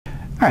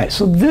All right,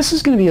 so this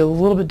is going to be a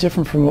little bit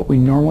different from what we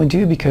normally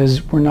do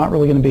because we're not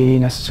really going to be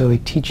necessarily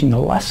teaching the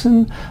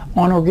lesson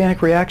on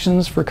organic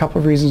reactions for a couple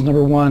of reasons.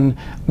 Number one,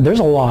 there's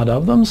a lot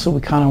of them, so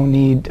we kind of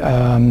need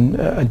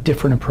a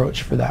different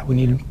approach for that. We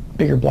need a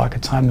bigger block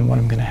of time than what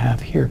I'm going to have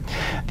here.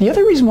 The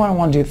other reason why I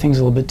want to do things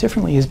a little bit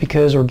differently is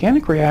because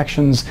organic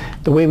reactions,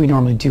 the way we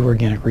normally do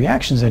organic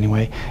reactions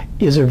anyway,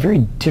 is a very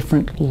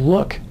different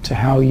look to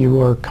how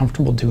you are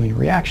comfortable doing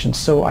reactions.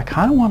 So I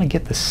kind of want to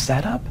get the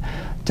setup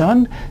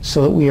done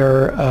so that we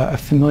are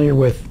familiar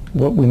with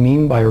what we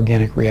mean by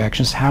organic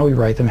reactions, how we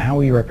write them, how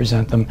we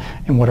represent them,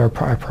 and what our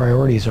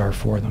priorities are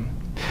for them.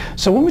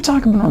 So when we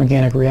talk about an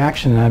organic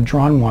reaction, and I've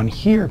drawn one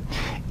here,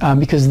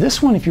 because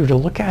this one, if you were to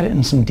look at it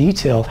in some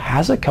detail,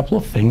 has a couple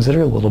of things that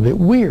are a little bit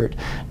weird.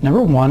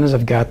 Number one is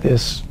I've got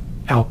this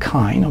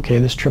alkyne, okay,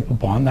 this triple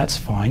bond, that's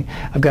fine.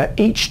 I've got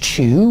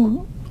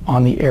H2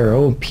 on the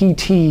arrow,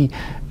 PT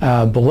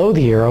below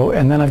the arrow,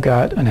 and then I've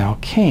got an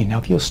alkane. Now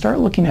if you'll start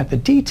looking at the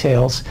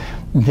details,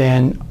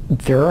 then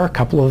there are a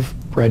couple of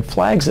red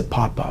flags that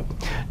pop up.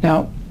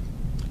 Now,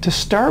 to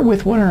start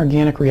with what an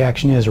organic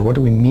reaction is, or what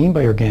do we mean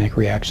by organic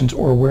reactions,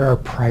 or where our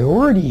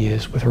priority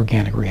is with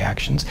organic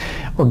reactions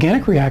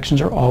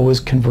are always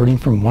converting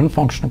from one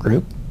functional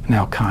group, an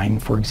alkyne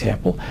for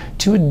example,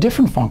 to a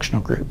different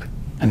functional group,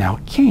 an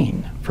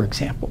alkane for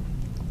example.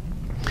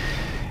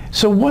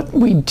 So what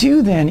we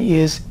do then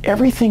is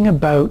everything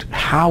about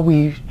how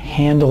we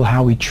handle,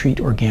 how we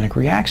treat organic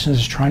reactions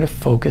is trying to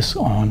focus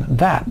on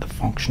that, the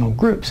functional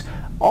groups.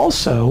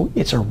 Also,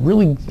 it's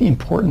really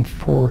important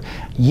for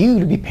you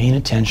to be paying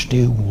attention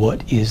to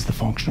what is the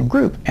functional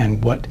group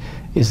and what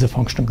is the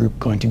functional group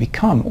going to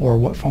become, or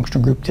what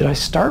functional group did I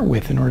start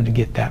with in order to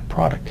get that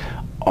product.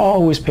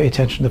 Always pay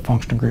attention to the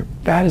functional group.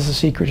 That is the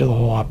secret to the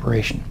whole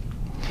operation.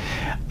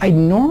 I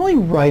normally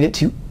write it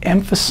to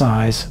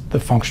emphasize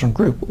the functional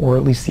group, or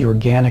at least the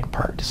organic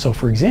part. So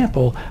for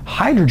example,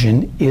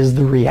 hydrogen is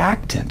the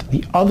reactant,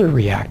 the other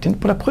reactant,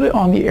 but I put it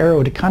on the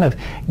arrow to kind of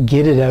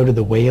get it out of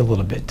the way a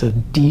little bit, to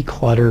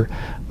declutter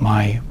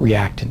my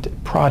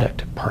reactant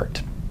product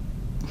part.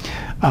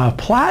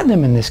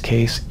 Platinum in this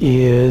case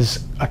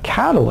is a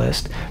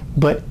catalyst,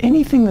 but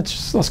anything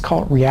that's, let's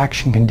call it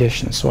reaction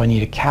conditions. So I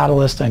need a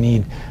catalyst, I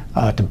need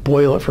to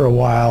boil it for a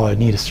while, I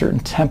need a certain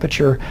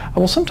temperature. I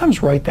will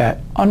sometimes write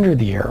that under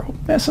the arrow.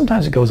 And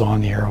sometimes it goes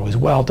on the arrow as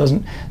well. There's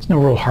no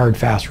real hard,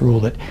 fast rule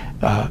that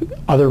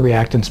other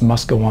reactants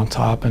must go on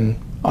top and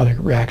other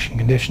reaction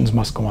conditions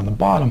must go on the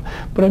bottom,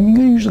 but I'm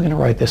usually going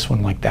to write this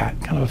one like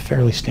that, kind of a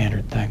fairly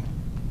standard thing.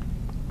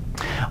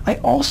 I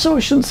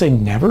shouldn't say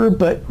never,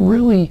 but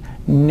really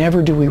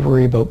never do we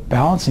worry about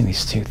balancing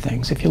these two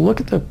things. If you look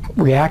at the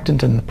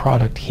reactant and the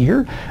product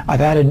here, I've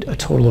added a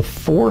total of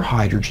 4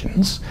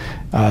 hydrogens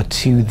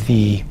to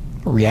the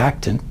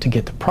reactant to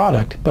get the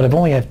product, but I've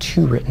only have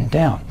 2 written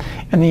down.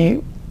 And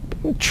the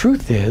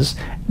truth is,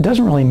 it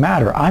doesn't really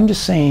matter. I'm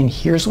just saying,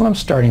 here's what I'm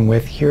starting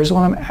with, here's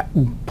what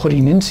I'm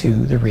putting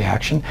into the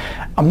reaction.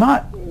 I'm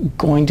not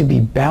going to be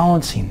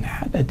balancing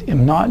that.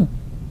 I'm not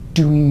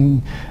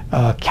doing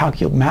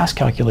mass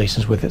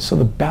calculations with it, so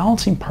the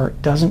balancing part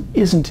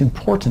isn't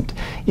important.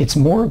 It's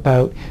more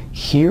about,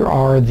 here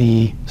are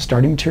the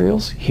starting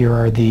materials, here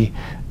are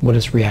what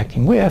it's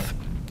reacting with,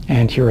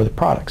 and here are the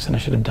products. And I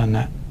should have done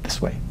that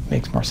this way.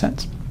 Makes more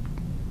sense.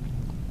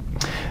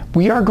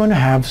 We are going to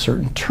have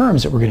certain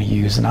terms that we're going to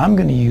use, and I'm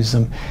going to use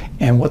them,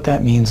 and what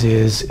that means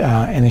is,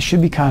 and they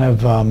should be kind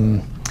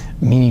of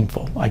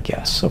meaningful, I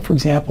guess. So for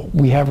example,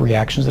 we have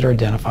reactions that are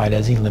identified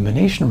as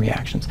elimination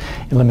reactions.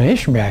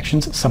 Elimination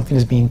reactions, something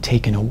is being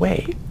taken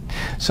away.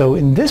 So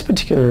in this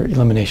particular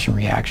elimination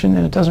reaction,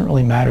 and it doesn't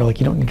really matter,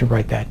 like you don't need to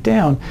write that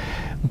down,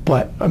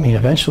 but I mean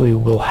eventually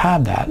we'll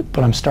have that,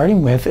 but I'm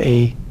starting with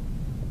a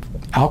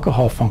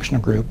alcohol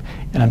functional group,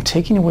 and I'm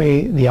taking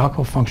away the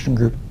alcohol functional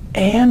group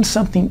and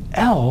something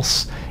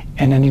else,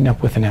 and ending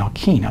up with an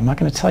alkene. I'm not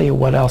going to tell you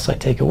what else I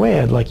take away.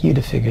 I'd like you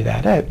to figure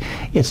that out.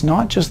 It's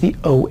not just the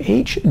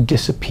OH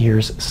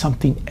disappears,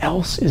 something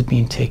else is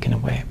being taken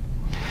away.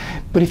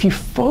 But if you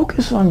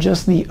focus on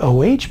just the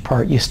OH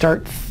part, you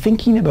start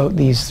thinking about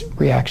these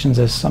reactions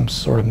as some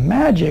sort of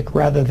magic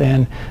rather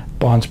than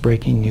bonds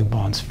breaking, new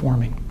bonds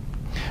forming.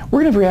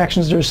 We're going to have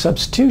reactions that are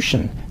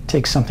substitution.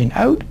 Take something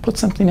out, put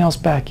something else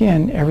back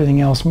in, everything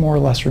else more or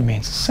less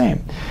remains the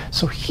same.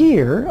 So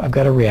here I've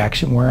got a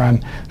reaction where I'm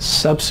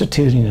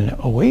substituting an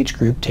OH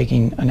group,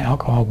 taking an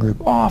alcohol group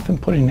off and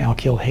putting an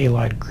alkyl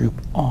halide group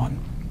on.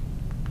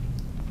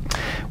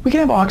 We can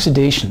have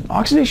oxidation.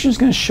 Oxidation is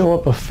going to show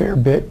up a fair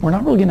bit. We're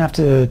not really going to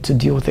have to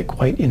deal with it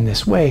quite in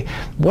this way.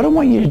 What I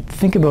want you to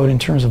think about in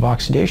terms of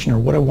oxidation, or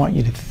what I want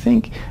you to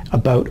think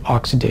about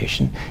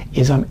oxidation,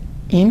 is I'm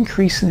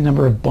increasing the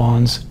number of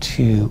bonds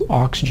to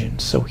oxygen.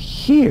 So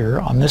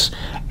here on this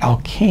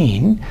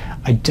alkane,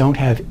 I don't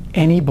have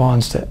any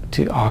bonds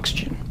to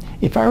oxygen.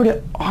 If I were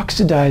to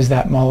oxidize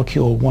that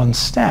molecule one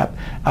step,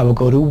 I will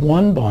go to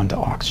 1 bond to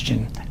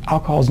oxygen.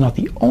 Alcohol is not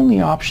the only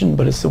option,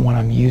 but it's the one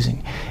I'm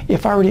using.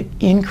 If I were to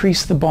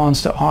increase the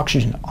bonds to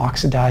oxygen,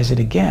 oxidize it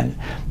again,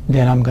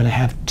 then I'm going to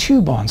have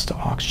 2 bonds to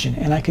oxygen,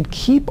 and I could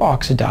keep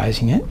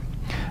oxidizing it.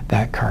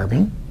 that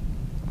carbon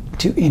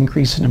to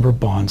increase the number of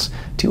bonds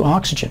to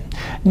oxygen.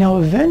 Now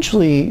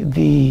eventually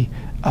the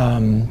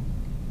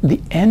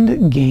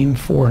end game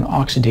for an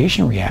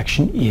oxidation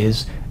reaction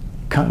is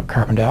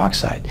carbon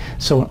dioxide.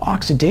 So an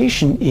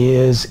oxidation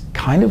is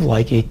kind of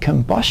like a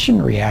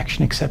combustion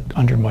reaction, except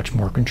under much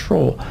more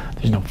control.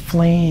 There's no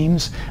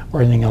flames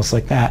or anything else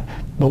like that.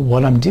 But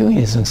what I'm doing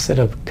is, instead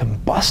of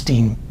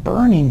combusting,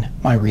 burning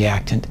my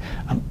reactant,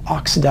 I'm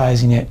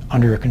oxidizing it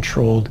under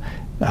controlled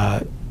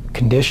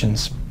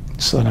conditions,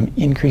 so that I'm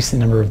increasing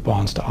the number of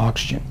bonds to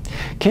oxygen.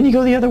 Can you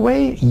go the other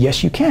way?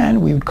 Yes, you can.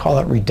 We would call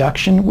it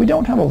reduction. We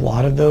don't have a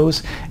lot of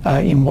those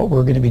in what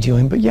we're going to be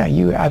doing, but yeah,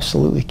 you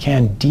absolutely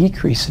can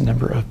decrease the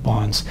number of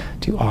bonds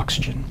to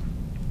oxygen.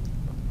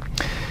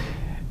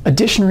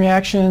 Addition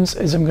reactions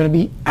is I'm going to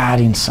be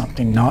adding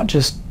something, not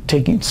just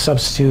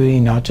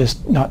substituting, not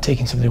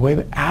taking something away,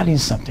 but adding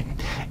something.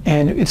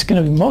 And it's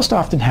going to most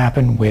often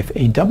happen with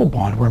a double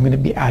bond, where I'm going to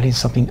be adding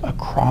something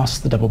across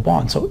the double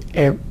bond. So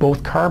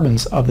both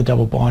carbons of the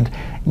double bond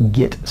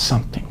get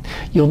something.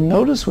 You'll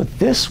notice with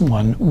this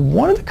one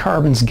of the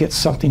carbons gets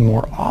something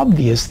more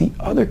obvious, the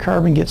other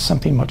carbon gets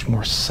something much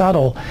more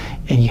subtle,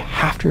 and you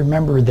have to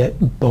remember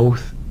that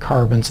both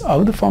carbons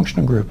of the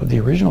functional group, of the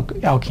original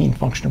alkene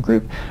functional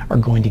group, are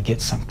going to get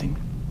something.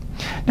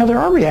 Now there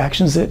are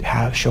reactions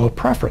that show a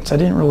preference. I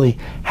didn't really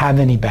have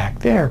any back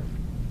there,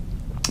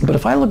 but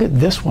if I look at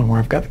this one where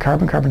I've got the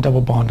carbon-carbon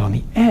double bond on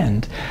the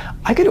end,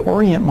 I could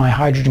orient my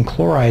hydrogen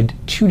chloride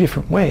two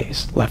different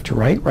ways, left to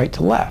right, right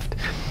to left.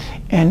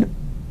 And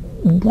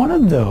one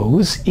of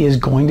those is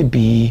going to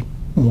be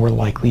more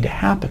likely to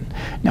happen.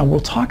 Now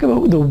we'll talk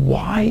about the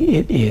why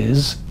it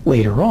is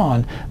later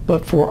on,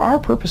 but for our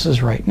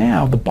purposes right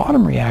now, the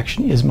bottom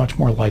reaction is much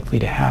more likely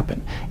to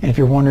happen. And if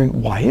you're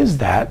wondering why is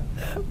that,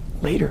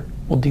 later.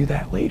 We'll do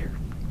that later.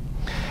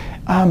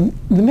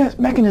 The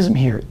mechanism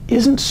here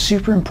isn't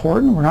super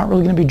important. We're not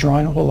really going to be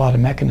drawing a whole lot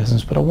of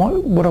mechanisms, but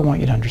what I want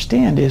you to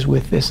understand is,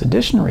 with this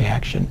addition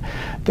reaction,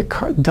 the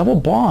double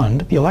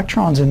bond, the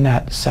electrons in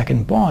that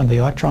second bond, the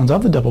electrons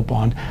of the double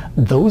bond,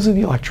 those are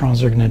the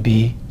electrons that are going to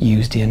be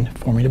used in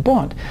forming a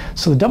bond.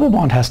 So the double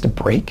bond has to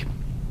break.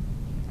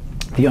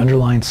 The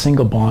underlying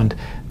single bond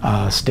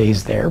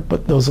stays there,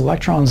 but those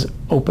electrons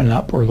open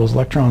up, or those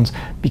electrons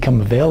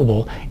become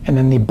available, and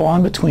then the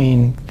bond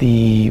between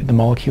the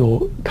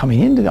molecule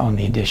coming into on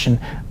the addition,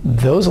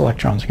 those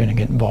electrons are going to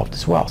get involved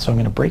as well. So I'm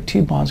going to break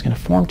two bonds, going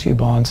to form two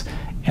bonds,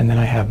 and then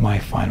I have my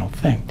final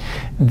thing.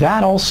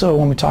 That also,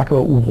 when we talk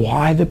about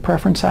why the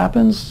preference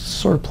happens,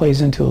 sort of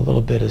plays into a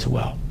little bit as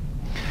well.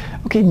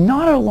 Okay,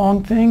 not a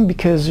long thing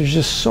because there's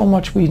just so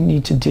much we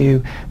need to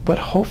do, but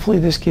hopefully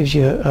this gives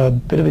you a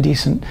bit of a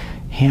decent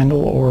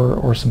handle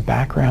or some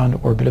background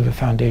or a bit of a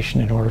foundation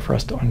in order for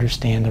us to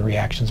understand the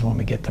reactions when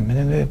we get them. And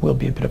then it will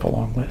be a bit of a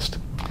long list,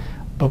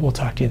 but we'll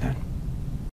talk to you then.